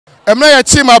emre ya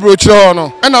chi ma brochiro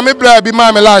no e na me bra bi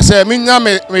ma me la say me nya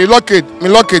me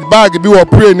locket bag bi wo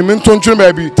pray ni me ntontwere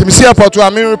ma bi timi si airport a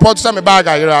me report say me bag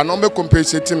ayera no me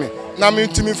compensate me na me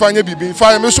ntimi fanya bibi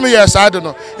fa me so me yes ade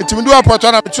no ntimi do airport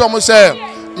na me ti omo say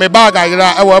me bag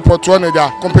ayera e wo airport no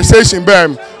dia compensation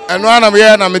bam eno ana me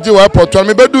ye na me di wo airport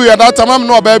me bedu ya that time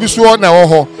no ba bi so na wo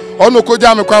ho ono ko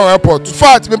ja me kwa airport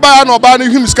fact me ba na oba na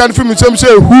him scan film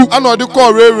say who ana odi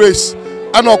call race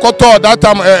ana okoto that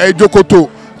time ejokoto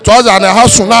trouser na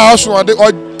hasu odi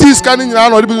this can nyina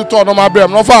na odi bi to no ma brem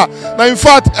no fa na in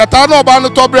fact eta na oba no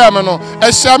to brem no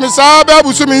e hia me sa ba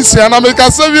busu mi nsia na me ka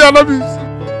se wi na bi.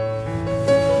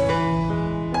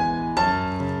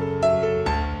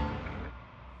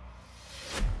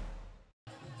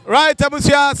 Right,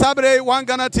 Abusia Sabre, one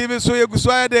Ghana TV, so you go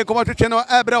so de come to channel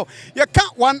Ebro. You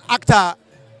can't one actor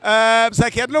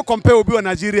say no compare with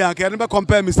Nigeria, can never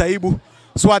compare Mr. Ibu.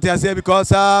 So what I say because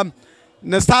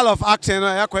the style of action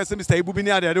I question Mr. Ibu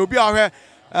Binia there will be our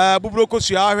Bubroko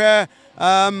Shia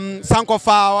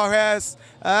Sankofa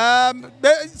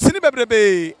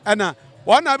Sinibebrebe and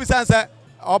one of his answer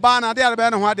Obana de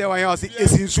Alabama what they were in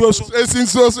so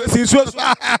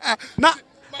now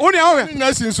only our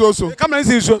nursing so come and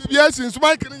see so yes in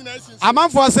Mike a man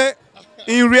for say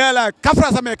in real life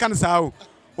Kafras American sao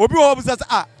Obi Hobbs that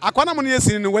Aquana money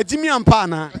in where Jimmy and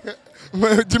Pana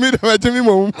Jimmy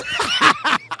Mom.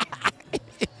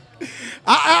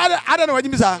 I don't know what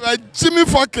you mean, Jimmy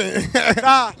fucking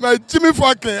Jimmy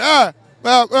fucking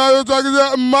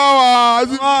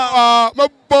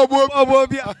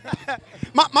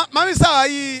Mammy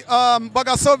say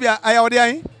Bogasovia I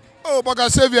already oh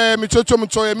Bogasavia mi chocho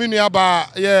mcho mi nuaba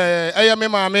yeah me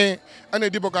maame ana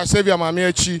di Bogasavia maame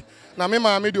achi na me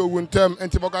maame de owuntem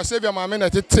enti Bogasavia maame na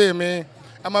tete me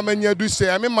ama manya du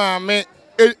se me maame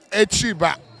achi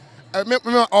ba me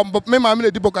maame na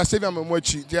di Bogasavia maame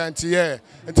achi dia enti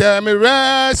enti me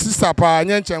re sister pa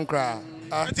nyenchem kra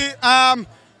enti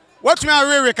what me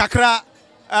awewe kakra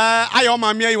ayo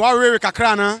maame ayi wa awewe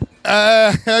kakra na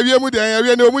ewie mu de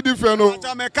ewie na omu different no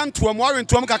ta me kan to am warren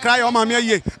to am kakra ya o ma me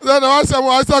aye so na wan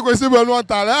say kwesi be no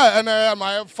ntare na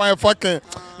my fine fucking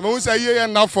me say ye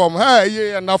na form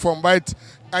ye na form but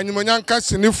anyumonyan ka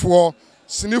sinifo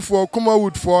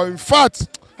Kumawood for in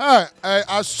fact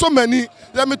are so many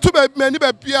there me too many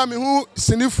be pia me hu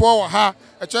sinifo wo ha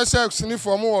e che say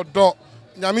sinifo mo odo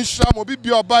nyame hira mo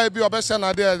bi oba bi obese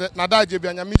na da je bi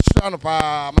nyame hira no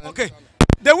pa okay.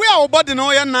 The way our body no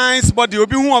ya nice body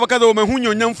obi hu obaka do me hu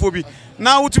nyonyamfo bi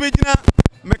na wutumi gina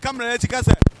me camera etika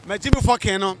se me Jimmy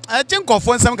fucking no I think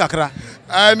nkofo nsem kakra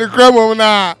and the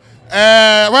na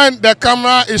when the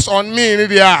camera is on me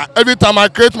every time I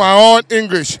create my own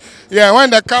English when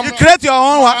the camera you create your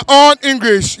own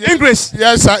English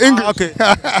yes sir English okay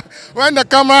when the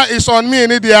camera is on me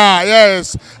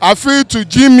yes I feel to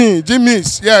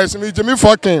Jimmy's yes me Jimmy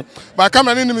fucking but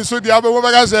camera ni me so the abo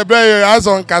baka say bre as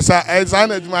on kasa is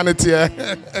an humanity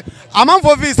amam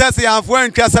for this say am for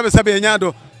ntwa sebe nya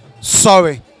do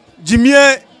sorry Jimmy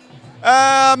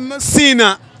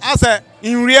Sina as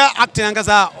in real acting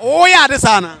angasa oh yeah this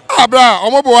ana abra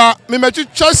omoboa me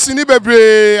metwetwa sini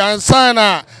bebre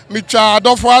ansana me twa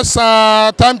adofo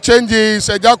asa time changes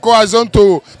ejako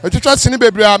azonto metwetwa sini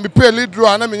bebre me play lead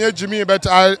role na me Jimmy but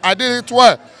I did it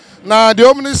well na the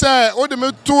omni say o de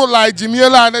me too like Jimmy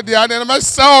la na dey na me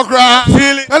say okra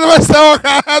really na me say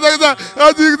okra I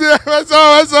think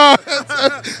so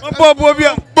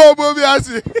bobo bi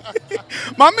asi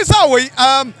mama say we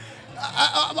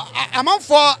I'm on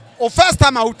for first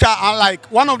time I like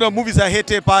one of the movies I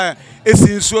hate is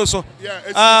in so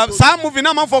yeah some movie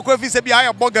na man for ko fi se bi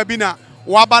ayo boga bi na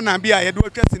wa ba na bi aye do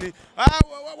twetini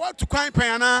what to crime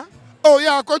pen oh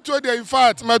yeah I got to there in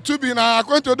fact my two be na I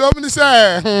got to do me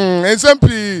say example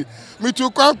me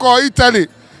to conquer Italy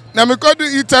na me go do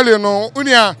Italy no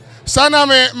unia sana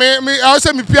me I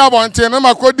say me pia bonte na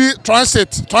ma go di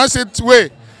transit way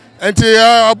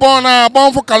enti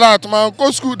born for kalat man go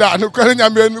school da no kwere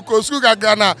nyame no go school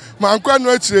gaga na man kwa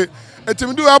no achire enti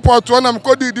me do airport one am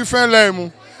go di different line mu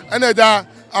and da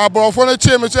aborofo no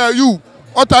che me say you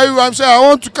what are you I'm say I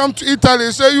want to come to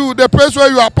Italy say you the place where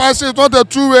you are passing is not a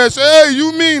true way say hey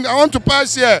you mean I want to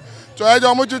pass here so I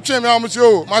don't want to change me I'm say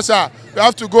oh master we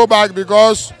have to go back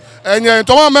because enye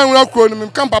to man menwura kro no me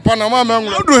kam papa na man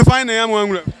menwura how do we find am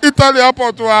menwura Italy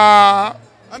airport wa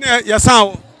ani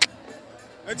yasan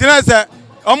Tina say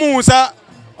omu sa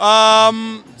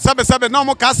sabe na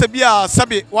omo ka se bia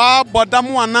sabe wa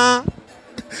bodamu ana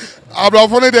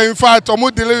abrafo ne dey in fact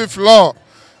omu deliver floor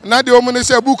na de omo ne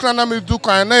say book na me do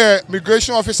kwan na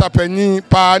immigration officer panyin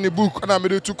pa ne book na me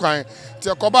do tu kwan ti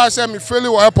ko ba say me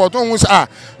fail wo airport on say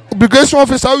immigration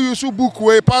officer you use book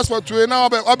way passport way now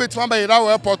obet man by that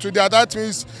airport there that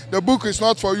means the book is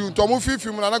not for you to mo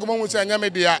fifi mu na go mo say anya me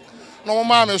dia no mo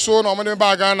ma me so no mo de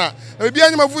ba Ghana e bia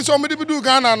nya mafu so mo de do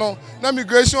Ghana no na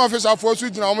immigration officer for so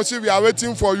gina mo say we are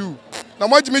waiting for you na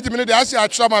mo jimi jimi de asi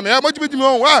atwa ma me mo jimi jimi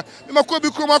on wa me ma ko bi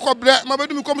kro ma ko ble ma be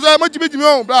du mi kom so mo jimi jimi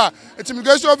on bra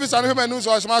immigration officer no me nu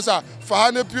so smasa fa ha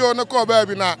ne pio ne ko ba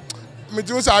bi na me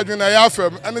jimi sa adwena ya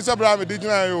fam ene se bra me de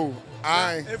gina yo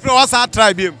aye if you was a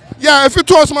tribe him yeah if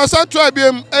it was my son tribe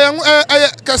him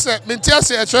kase me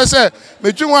ntiase e chere se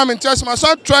me dwinwa me ntiase my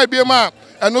son tribe him a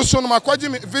eno so no makwaji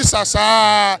me visa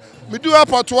sa me do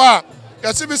airport wa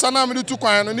yesi visa na me do tu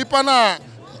kwan no nipa na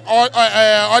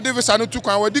o de visa no tu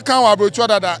kwan wadi kan wa brochu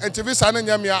dada enti visa na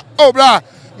nyamia oh bra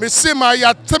me see my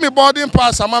ya tell me boarding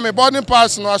pass ama me boarding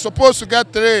pass no I supposed to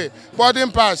get 3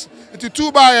 boarding pass it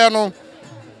 2 by no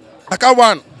aka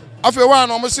 1 after one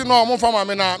almost see no mo fama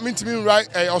me na me ntimi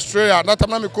right Australia that time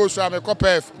na me go Australia me go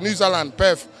Perth New Zealand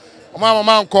Perth o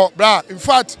mama nko bra in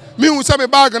fact me hu say me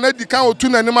bag na di kan otu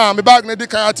na ni ma me bag na di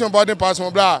kan atim boarding pass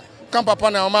mo bra kan papa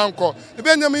na o ma nko e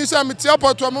be nyam say me tia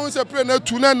airport o mo say pray na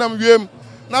tu na nam wiem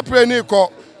na pray ni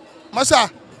ko masa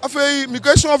after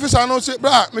immigration officer no say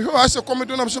bra me hwa say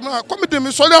comedy na say comedy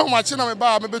me so le ho ma chi na me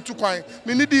ba me betu kwan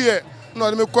me ni di ye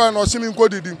no me ko na o si me nko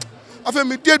didi afa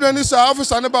me die dwani sa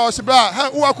officer ne ba o se bra ha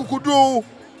wo akukudu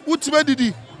wutima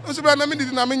didi o se bra na me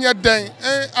didi na me nya den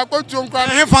akwantu nkra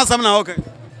he fan sam na okay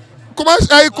kuma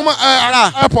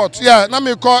airport yeah na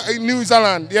me call New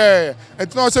Zealand yeah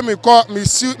and now say me call me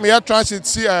air transit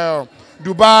see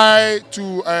Dubai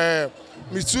to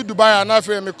me see Dubai and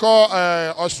after me call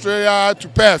Australia to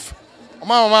Perth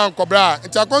mama nko bra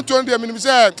nti akwantu ndie me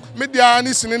say me dia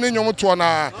ni sine ne nyom to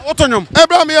na otonyom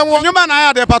bra me yemo nyom na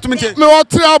ya department me what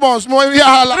 3 albums mo ya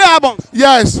hala 3 albums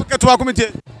yes okay to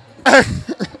akomite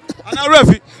ana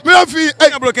refi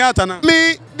hey broken ata na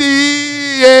me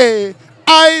the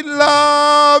I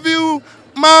love you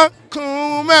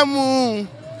makumemu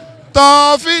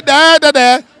tofi da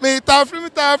me tafri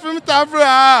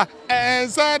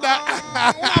and said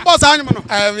that boss anyum no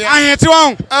aheti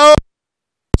won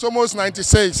it's almost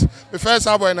 96 the first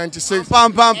album in 96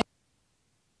 pam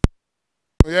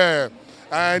yeah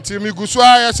and till me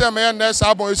guswa ya say me next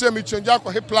album you say me change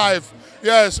akọ hip life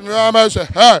yes me am say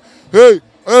hey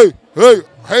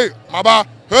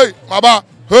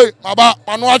maba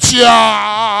manu achia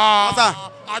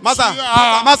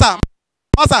masa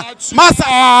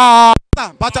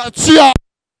pata achia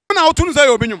na otunu say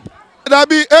obinyum that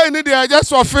be any day just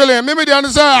for feeling maybe they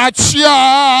understand achia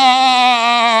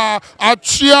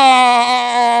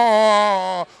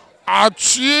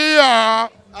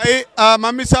ai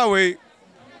mamisa we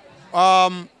o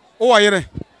wayere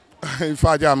in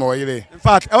fact I'm wayere in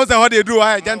fact I was how they do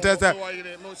I gentle say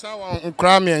no sound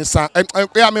crame and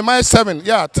yeah me my 7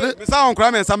 yeah 3 me sound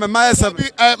crame and some my 7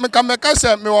 me can make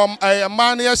say me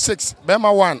man here 6 be my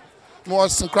 1 me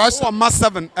was crash my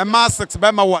 7 and my 6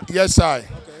 be my 1 yes I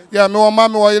yeah me want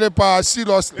mama wayere pa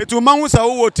serious it man who say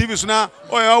wo TV so na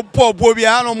o po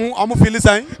bia no mo feel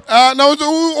sign na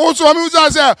also me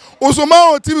say also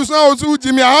man TV so na also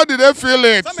Jimmy how did they feel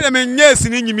it some them yes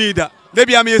ni nyimi da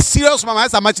debi am serious mama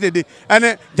say match dey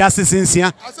and justice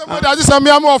nsia asem dey just am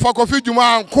am of coffee juma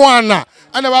anko ana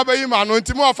and ba ba yi ma no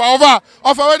ntimi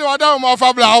of we dey order mo of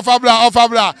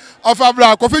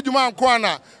bla coffee juma anko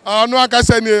ana no aka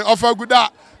say ni of guda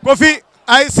coffee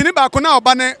ai sini ba ko na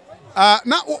oba ne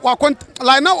na wakon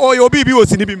like na oyo bibi o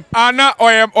sini bim ana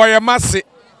oye mase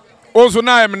ozo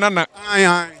na em nana ai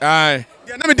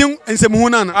na me din nsem hu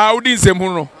nana udi nsem hu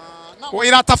no o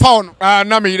ira tafa no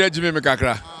na me ira jimi me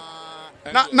kakra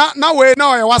na we na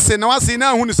oye wase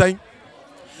na hu ni san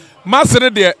mase ne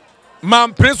de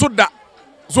man preso da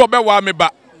so be wa me ba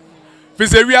fi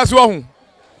se wiase wo hu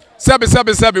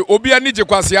sebe obi ani je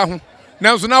kwase ho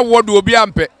nanso na wo do obi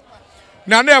ampe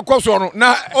na na ekoso no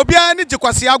na obi ani je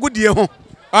kwase agudie ho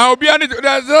obi ani je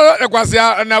kwase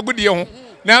na agudie ho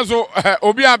nanso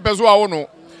obi ampe so awo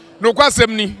no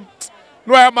kwasem ni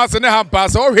no ya mase ne hampa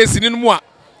se o hwesini no mu a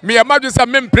me ya madwe sa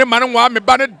me mpre mane wa me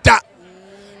ba ne da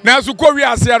nanso ko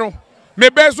wiase no me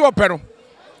be so ope no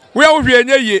we a wo hwe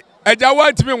enye ye agya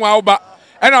wa ntimi nwa wo ba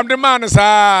enam de man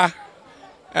sa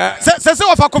se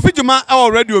ofa kofi djuma e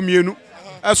already o mienu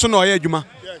so na oye adjuma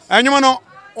enwuma no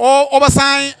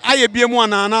obasan aye biemu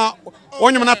anana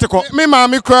onwum na teko me ma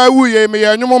me kra wuye me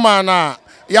ya nwum ma na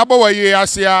ya bo wa ye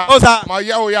asia ma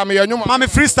ya o ya me ya nwum ma me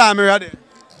freestyle me ready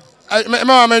me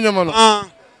ma me nwum no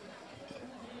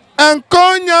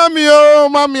enkonya mi o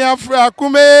ma me afra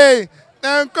kume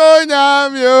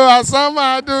Nkonyamyo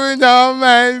asama du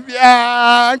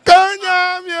nyamabia.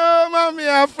 Nkonyamyo mami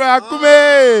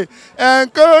afrakume.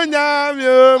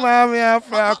 Nkonyamyo mami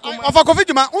afrakume. Ofa Kofi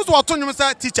Juma, unso wato nyum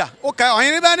sa teacher. Okay,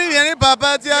 onye ba ni yene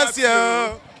papa ti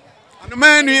asio. Anu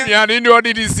manu ya ni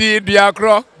odi di si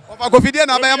diakro. Ofa Kofi dia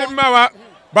na ba yam.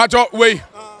 Bacho we.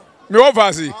 Me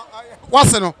oversee.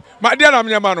 Wase no. Ma dia na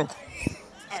mnyama no.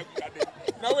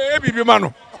 Na we bibi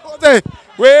mano. Ode,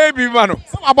 We bibi mano.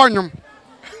 so abonyum.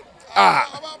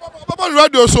 Papa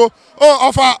radio so. Oh,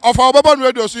 offer Papa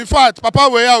radio so. In fact, Papa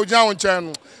we ya ojan won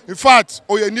chen. In fact,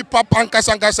 oye nipa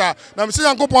pankasa. Na me say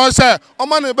Yankopon say, o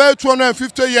man e be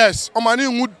 250 years. O man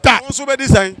nwu da. Unso be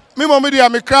design. Me mom dey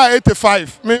am cry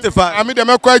 85. 85. I me dem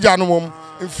ekọ agya no mom.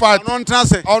 In fact, Non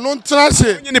transe. ono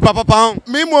ntrase. Ni papa pa.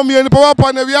 Me mom ye ni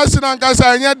papa na wi ase na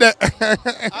nkasa enye de.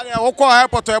 Ale wo ko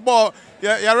airport e bo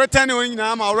ya return o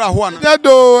nyina ma wura ho ana.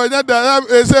 Enye da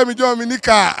e say me jo me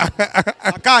nika.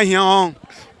 Aka ahia on.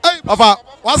 Ofa,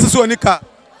 wase so nika.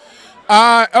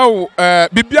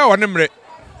 Bibia wo ne mre.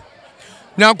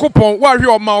 Nyankopon wa hwe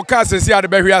o ma o ka asesi ade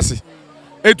be hwe ase.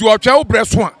 Etu o twa wo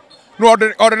breso a na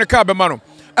ode ne ka be ma no.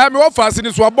 Me wo fa ase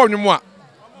ni so abonwum a.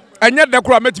 Enye de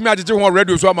kro metimi agege ho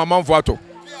radio so amamanfo ato.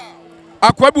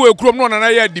 Akwa bi we krom no na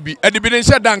ya adibi. Adibi ne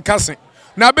hye dan kase.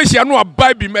 Na abehia no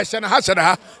abai bi mehye na ha hye da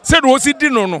ha. Se do osi di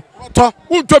no. To,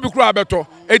 unto bi kro abeto.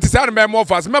 Eti sa na me mo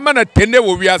fa ase. Me ma na tene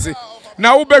wo wi ase.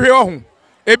 Na wo behwe ho.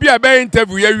 Ebi abai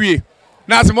interview ya wie.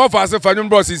 Na ase mo fa ase fa nyum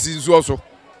bro sisi nsuo so.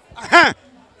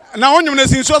 Na onyum na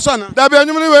sinso so na. Da be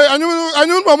anyum ni we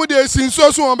anyum mom dey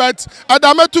sinso so but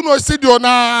adametu no studio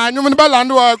na anyum ni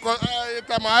balando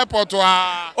tama airport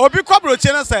wa. Obi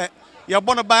kwabroche na se ye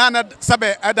bono ba na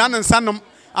sabe edan nsanom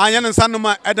anya nsanom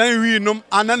a edan wi num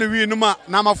anan wi num a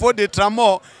na mafo de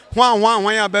tramo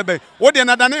hwan ya bebe. Wo de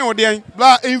na dane wo de.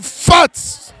 Bla in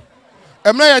fact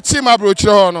emna ye chi ma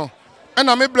brochire ho no. And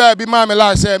me bra bi ma me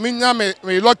la say me nya me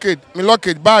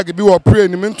locket bag bi wo pray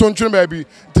ni me ntontwere ba bi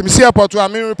timi see airport wa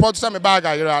me report say me bag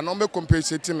ayira no me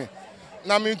compensate me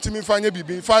na me ntimi fanya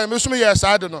bibi fa me so me yes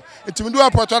ade no ntimi do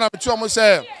airport na me ti omo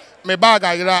say me bag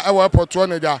ayira e wo airport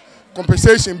no dia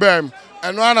compensation bam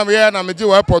eno na me ye na me di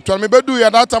wo airport no me bedu ya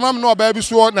that time no ba bi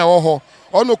so na wo ho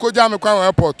ono ko ja me kwa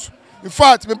airport. In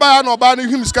fact me ba ya no ba ni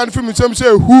him scan film say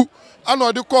who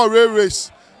ana de call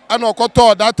race ana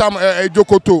okoto that time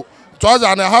ejokoto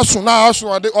Toza na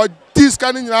hasu or this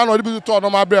kind of no be to no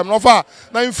ma brem no fa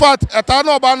na in fact eta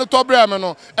no ba no to brem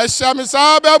no e hia me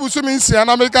sa ba busu mi nsia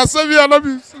na me ka se bia na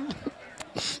bi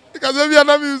ka se bia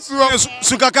na bi su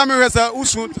Suka kamera sa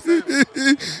usu ka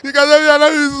se bia na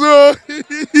bi su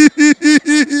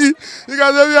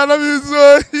ka se bia na bi su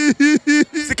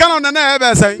Sikano na na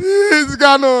ebe sai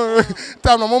Sikano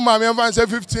time no ma me fan say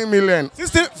 15 million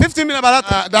 15 million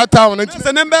about that time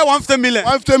the number 150 million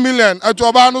 150 million eto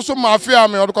oba no so mafia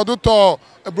me odokoto to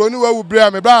broni wa wu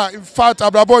bra me bra in fact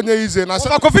abrabo nya easy na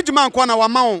Ofa Kofi Juma nko na wa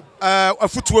ma wo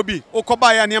afutuo bi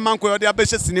okoba ya ne ma nko de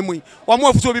abehye sinemu yi wa mo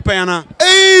afutuo bi panyana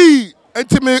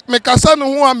enti me kasa no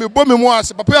ho a me bo me mu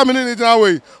ase papa ya me ni dina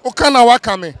we o kana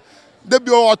waka me de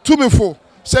bi o to me fo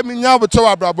se me nya boto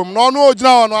abrabom no no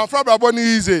ogina no afra abrabo ni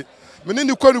easy me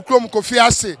ni kwadu krom Kofi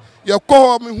ase ye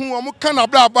ko me hu o mo kana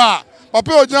braba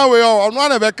papa ogina we o no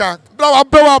na beka bra wa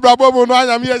bra abrabom no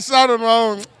anya me ye saro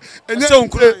no so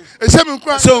nkura ese me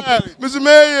nkura so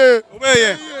mezumeye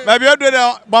obeye ba bi odo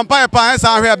de bompa e pa esa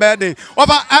ahwe be de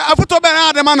ofa afutuo be na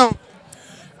ade ma no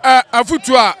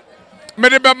afutuo a me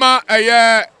de be ma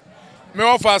eye me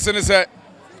ofa ase ne se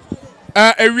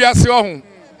ewiase ho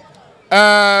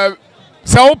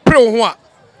se wo pre ho a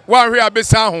wa hwe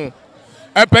abesa ho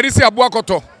perisi abo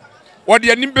akoto wo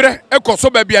de animbre ekoso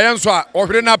ba bia yenso a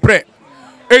ohwere na pre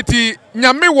eti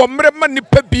nyame wo mre ma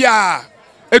nipa bia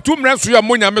etu mre nso ya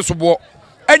mo nyame sobo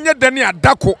enye dane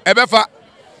adako ebefa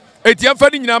eti amfa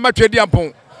ni nyina matwedi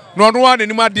ampon no ono wa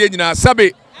nanim ade nyina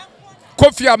sabe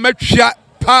Kofi a matwia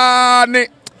pa ne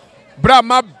bra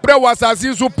ma bra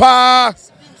wasasi so pa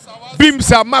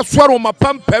bimsa maswaro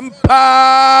mapampem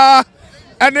pa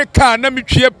ene ka na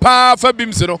metwie pa fa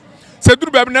bimse no se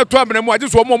duru ba na to amena mu age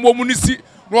so mo mu ni si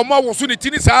no mo wo so ni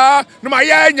tini sa no ma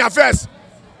ya nya first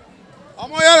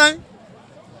omo ya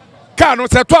ka no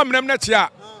se to amena na chia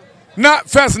na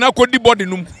first na kodi body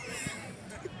num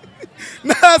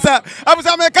na sa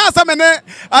abusa me ka sa me ne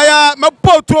aya me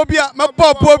potuo bia me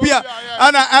popo bia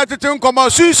ana atete nkomo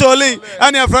Shinsholee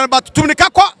ana friend but tumni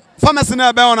kakwa pharmacy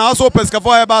na be on also pesca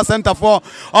for herbal center for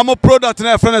omo product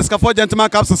na friend ska for gentleman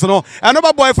capsules no eno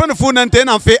ba boyfriend fu na nten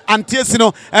na fe antiesi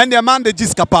no and the man de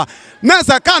giskapa na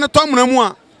sa ka no tomuna mu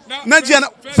a na gia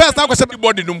first na kwese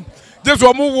body num jesu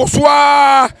omo wo so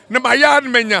a na ma ya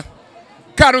menya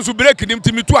ka no so break nim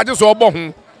timi tu age so obo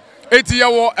ho eti ya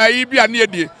wo ayi bi ane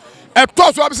die e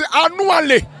to so abse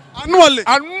annually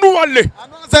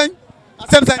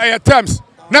terms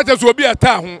na te so obi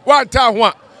ata ho wa ata ho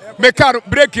a me car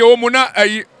break e wo mu na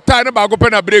ayi tie na ba go pe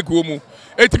na break wo mu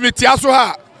eti metia so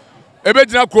ha e be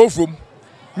gina crow from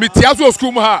metia so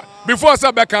school mu ha before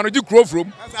say be kan no gi crow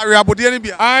from ari abode ni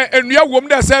bia enua wo mu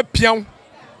da say pian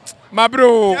ma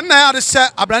bro na ya de hye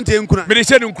abrante nkura me de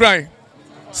hye nkura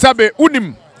sabe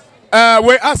unim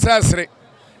we asasre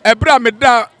ebra me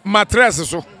da mattress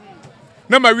so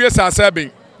na ma wie sasa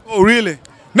ben. Oh really?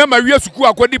 Na ma wie suku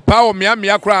akodi pa o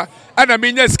mia kra ana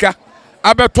me nya sika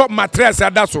abeto mattress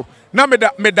ada so na me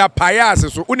da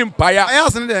payas so unim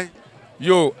payas ne dey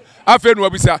yo afa no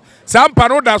abisa sampa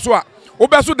no da so a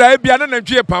obeso da bia na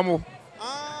nantwie pamo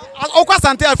okwa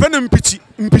sante afa no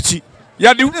mpichi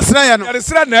ya de sra ya no ya de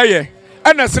sra na ye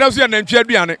ana sra so ya nantwie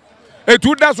aduane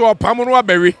etu da so pamo no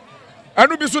abawe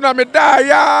anu bi so na me da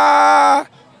ya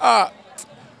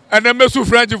ana mesu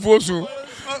French fosu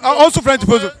also French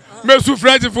fosu mesu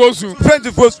French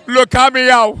fosu look at me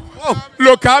out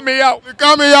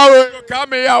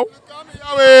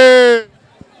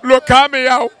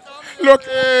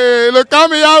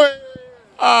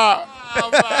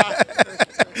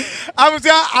I'm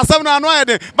saying asam na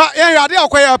annoyed but yeah they are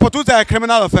quite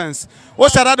criminal offense.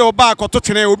 What should I do back or to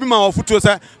train will be my foot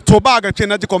to bag a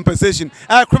change compensation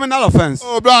criminal offense.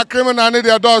 Oh black criminal need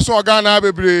their doors so Ghana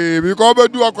baby because we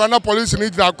do a police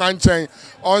need that can change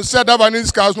on set of an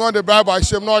cars not the bribe by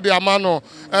shame not the amano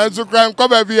and to crime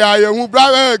cover via who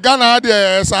bribe Ghana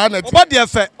there sanity. What the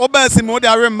effect obesi mo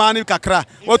dey money kakra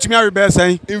what me are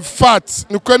saying. In fact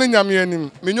no kwani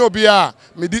nyame me nyo bia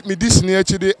me dis ni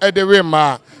echi de we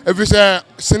ma if you say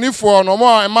sinifo no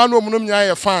mo emmanuel munum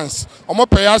nya fans omo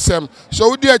pay asem so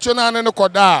we dey echi na ne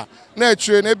koda na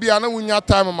echi na bia na wunya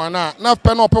time mana na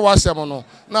pe na ope wasem no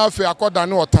na afi akoda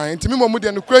ne otan ntimi mo mu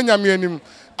de no kwani nyame anim.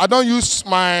 I don't use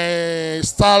my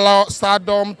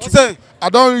stardom to, I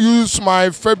don't use my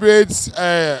favorites,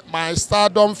 my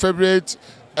stardom favorite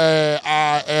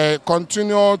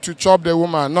continue to chop the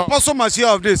woman. No. What's so much here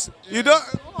of this? You don't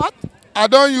what? I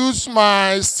don't use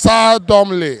my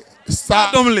stardomly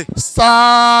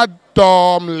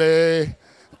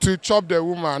to chop the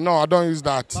woman. No, I don't use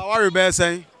that. But what are you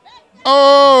saying?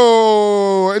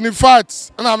 Oh, in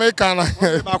fact, I'm American.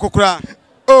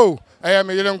 Oh. I am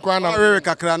a young Kwana. Very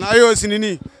kakra. Na yo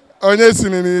sinini. Onye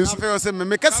sinini. Na fe say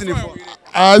me ka sinifo.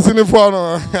 Sinifo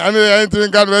no. Ani ain't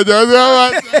kan mejo.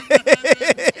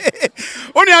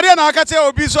 Oni ade na aka che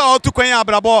obi so a otu kwan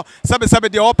abrabo sabe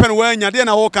de open we nya de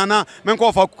na wo kana me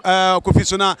nko fa kofi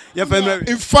so na ye fa me.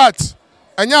 In fact,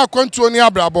 anya akwantu oni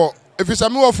abrabo. Efisa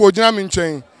me wo fo gina me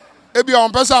nchen. Ebi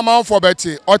on pesa ma for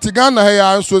beti. Otigan na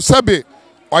ya so sabe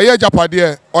oye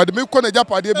Agyapade o de me ko na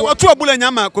Agyapade bo otu abula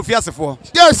nyama kofi asefo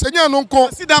yes enya no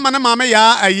nko sida ma na mama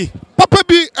ya ayi papa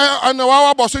bi ana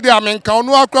wawa boso de amenka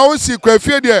onu akra o si kwa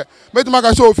fie de metima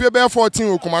ka so ofie be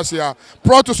 14 okumase ya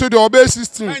proto so de obe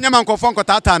 16 nyama nkofo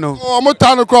nkotata no o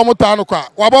mutano kwa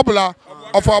wabobula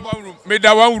ofo me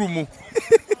da one room me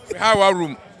ha one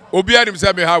room obi anim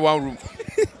say me ha one room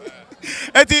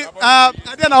eti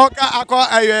ade na hoka akọ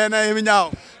ayo na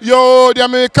eminya yo de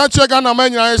me catch Ghana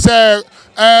man nyina say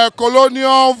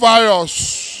colonial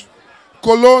virus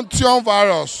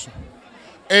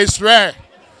is rare,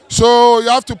 so you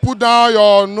have to put down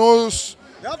your nose.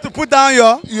 You have to put down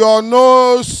your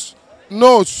nose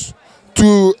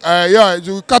to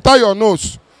you cut your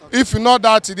nose. Okay. If you know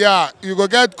that you go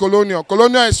get colonial.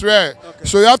 Colonial is rare, okay.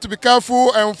 So you have to be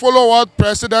careful and follow what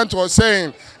president was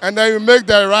saying, and then you make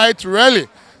the right rally.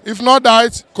 If not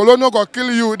that, colonial go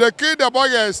kill you. They kill the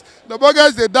burgers. The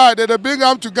burgers they die. They bring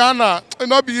them to Ghana. It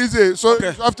not be easy. So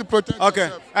okay. You have to protect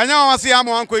yourself. And now I see I'm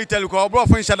on Koitelu. Bro,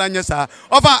 for instance, yes sir.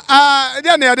 Over,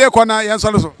 then they corner yes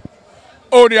also.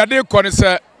 Oh, the other corner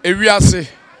sir. If we are say,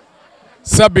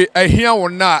 sabi I hear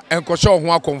one na and kosho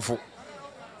ho akomfo.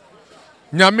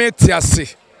 Nyame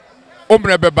tiase.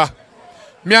 Omre beba.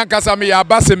 Me ankasa me ya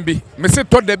basem bi. Me se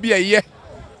to da bi eye.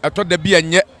 To da bi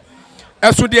anye.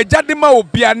 Eso de jadema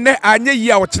obia ne anye yi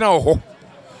a wo kena ho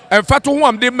emfa to ho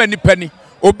am de mani pani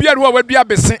obia ru a wadua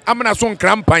besen amana so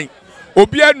nkrampan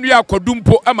obia nua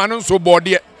akodumpo ama no so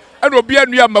bode ena obia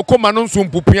nua makoma no so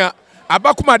mpupia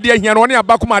abakoma de ahia no ne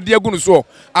abakoma de agunu so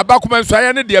abakoma nso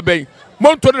aya ne de ben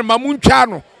monto ne mamuntwa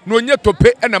no na onye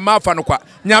tope ena mafa no kwa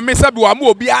nyame sabi wa ma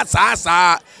obi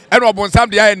asa ena obonsam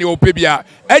de aya ne opebia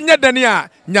enye dane a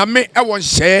nyame e won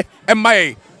hye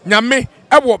emaye nyame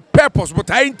e wo purpose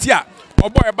but aintia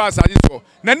obo e ba saji so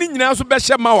na ni nyina so be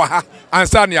hye ma wa ha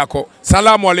ansa ne yakọ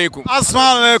salamu alaikum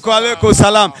alaikum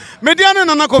salam mediane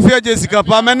nana Kofi Jessica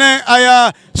pa mene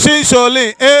aya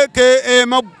Shinsholee aka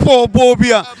ma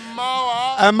bobia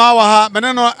ma wa ha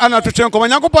mene no ana twetwe nko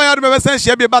Nyankopon ya do be san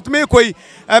hia bi but me koi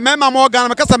mema mo organ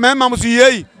me kasa mema mo so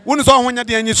yei wonu so honya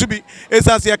de anyi so bi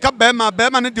esase ya ka bema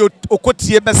ne de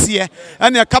okotie bese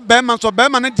ene ya ka bema so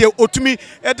bema ne de otumi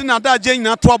ede na da agye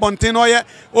nyina to abonten no ye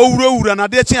owura na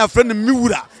de chi afre no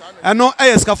miwura eno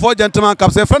skafo gentleman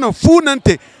cap se friend fu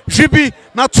nante hwibi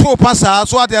na to pasa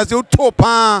so ade ase to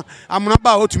pa amuna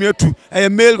ba otumi atu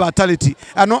male vitality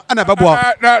eno ana babo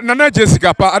na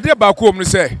Jessica pa ade ba ko omni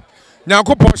se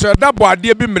Nyankopon hye da bo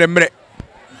ade bi mremre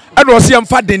eno se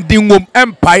yemfa dendin wom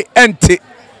empai ente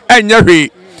enya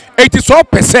hwe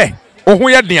 80% oho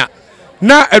ye dea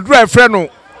na adura efre no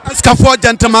skafo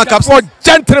gentleman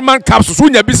caps so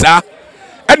nya bisa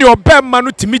ene oba ma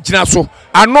no timi gina so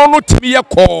ano no timi ye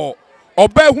ko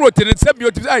oba hu otene sebi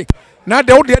otimi ai na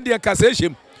de wo de kasa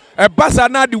ehyem basa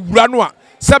na de wura no a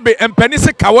sebe empani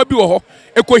se kawa bi wo ho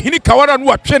ekohini kawa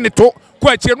no atwe ne to ko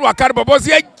akire no akare babo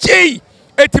se agyi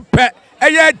etipe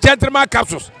eye gentleman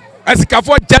capsules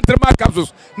asikafo gentleman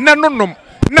capsules na nonom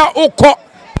na ukọ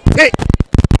te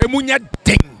emunya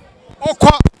den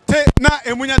ukọ te na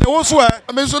emunya de wo so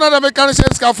me so na de me kan se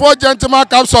asikafo gentleman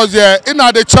capsules ye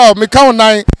ina de chow me kan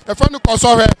nan e fa no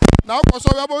koso hwe na koso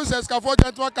hwe bo se asikafo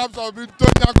gentleman capsules bi to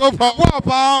Nyankopon wo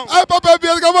pa ai papa bi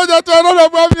asikafo gentleman no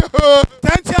bo bi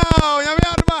thank you yami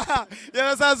aduma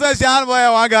ye sa so shan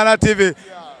boy wa Ghana TV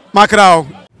makrao